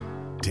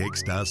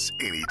Text us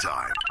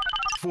anytime.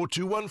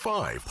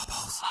 4215.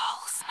 Pulse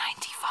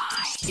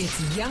 95.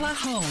 It's Yalla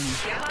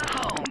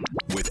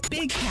Home With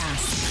Big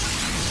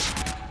Hass.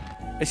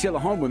 It's Yalla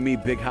Home with me,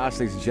 Big Hass,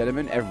 ladies and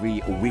gentlemen,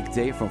 every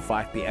weekday from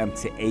 5 p.m.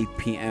 to 8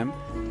 p.m.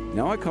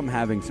 Now I come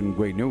having some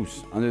great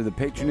news. Under the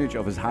patronage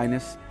of His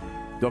Highness,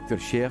 Dr.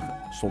 Sheikh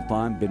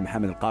Sultan bin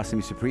Mohammed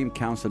Al-Qasimi, Supreme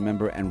Council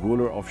Member and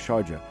ruler of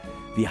Sharjah,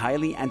 the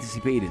highly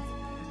anticipated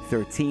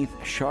 13th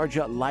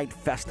Sharjah Light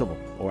Festival,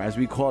 or as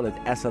we call it,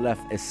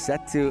 SLF, is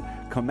set to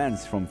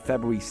commence from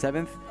February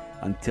 7th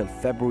until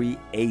February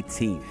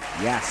 18th.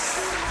 Yes.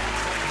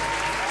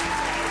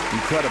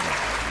 Incredible.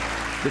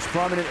 This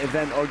prominent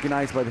event,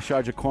 organized by the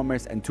Sharjah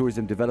Commerce and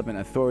Tourism Development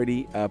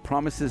Authority,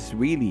 promises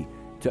really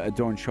to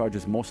adorn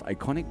Sharjah's most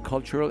iconic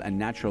cultural and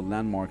natural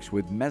landmarks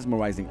with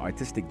mesmerizing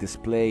artistic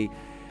display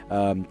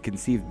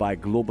conceived by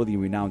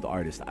globally renowned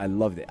artists. I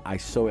loved it. I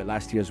saw it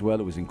last year as well.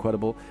 It was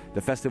incredible.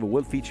 The festival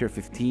will feature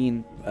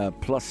 15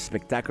 plus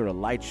spectacular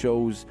light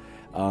shows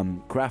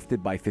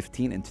crafted by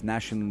 15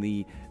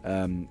 internationally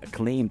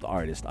acclaimed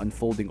artists,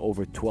 unfolding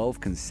over 12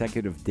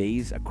 consecutive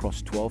days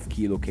across 12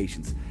 key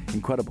locations.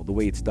 Incredible the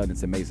way it's done.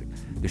 It's amazing.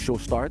 The show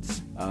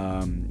starts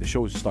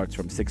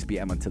from 6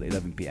 p.m. until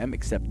 11 p.m.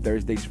 except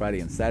Thursdays,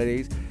 Fridays, and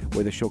Saturdays,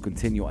 where the show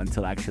continue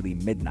until actually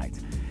midnight.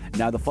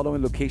 Now, the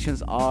following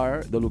locations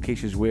are the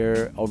locations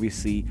where,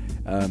 obviously,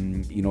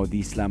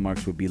 these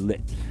landmarks will be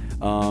lit.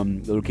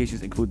 The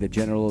locations include the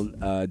General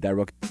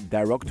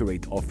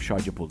Directorate of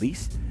Sharjah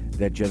Police,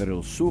 the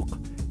General Souk,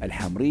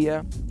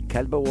 Al-Hamriya,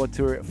 Kalba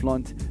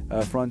Waterfront,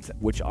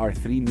 which are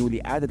three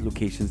newly added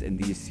locations in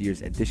this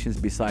year's editions,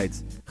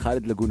 besides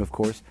Khalid Lagoon, of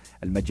course,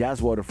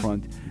 Al-Majaz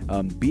Waterfront,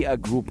 Bia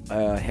Group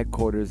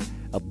Headquarters,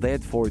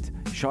 Al-Dayed Fort,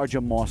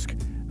 Sharjah Mosque,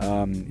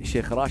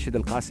 Sheikh Rashid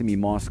Al-Qasimi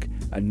Mosque,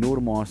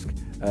 Al-Noor Mosque,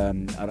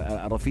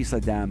 Rafisa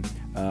Dam,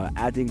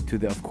 adding to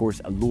the, of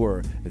course,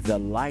 allure, the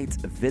Light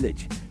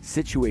Village,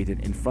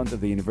 situated in front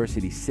of the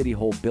University City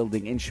Hall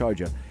building in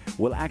Sharjah,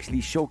 will actually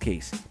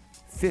showcase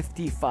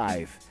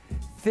 55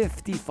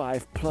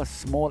 plus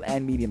small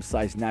and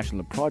medium-sized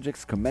national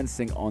projects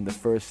commencing on the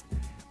 1st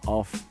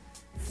of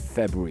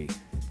February.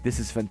 This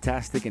is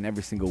fantastic in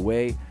every single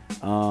way,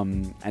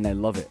 and I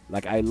love it.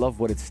 Like, I love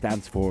what it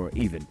stands for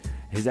even.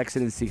 His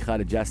Excellency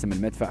Khalid Jassim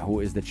Al-Medfa,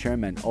 who is the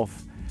chairman of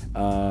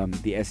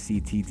the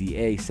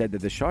SCTDA, said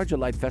that the Sharjah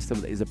Light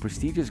Festival is a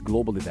prestigious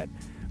global event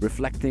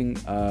reflecting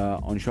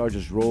on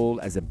Sharjah's role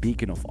as a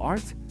beacon of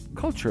art,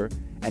 culture,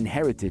 and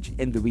heritage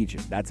in the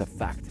region. That's a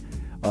fact.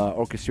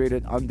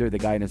 Orchestrated under the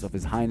guidance of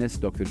His Highness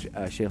Dr.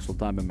 Sheikh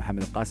Sultan bin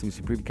Mohammed Al-Qasimi,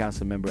 Supreme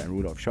Council Member and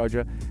ruler of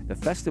Sharjah, the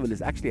festival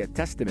is actually a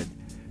testament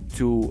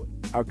to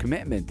our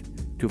commitment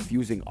to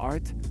fusing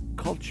art,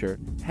 culture,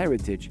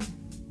 heritage,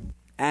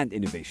 and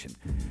innovation,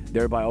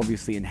 thereby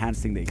obviously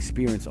enhancing the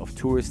experience of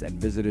tourists and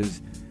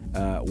visitors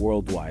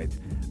worldwide.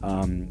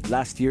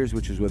 Last year's,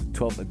 which was with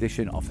 12th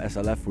edition of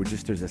SLF,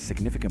 registers a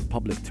significant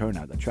public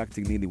turnout,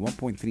 attracting nearly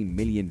 1.3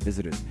 million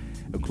visitors,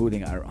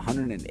 including our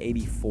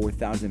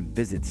 184,000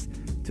 visits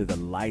to the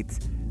Light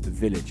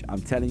Village.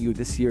 I'm telling you,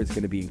 this year it's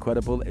going to be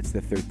incredible. It's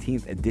the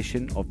 13th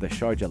edition of the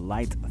Sharjah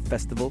Light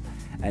Festival,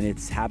 and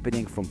it's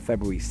happening from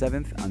February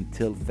 7th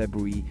until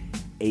February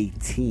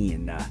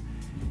 18th.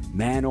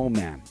 Man, oh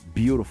man,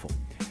 beautiful.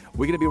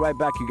 We're going to be right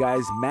back, you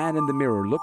guys. Man in the mirror. Look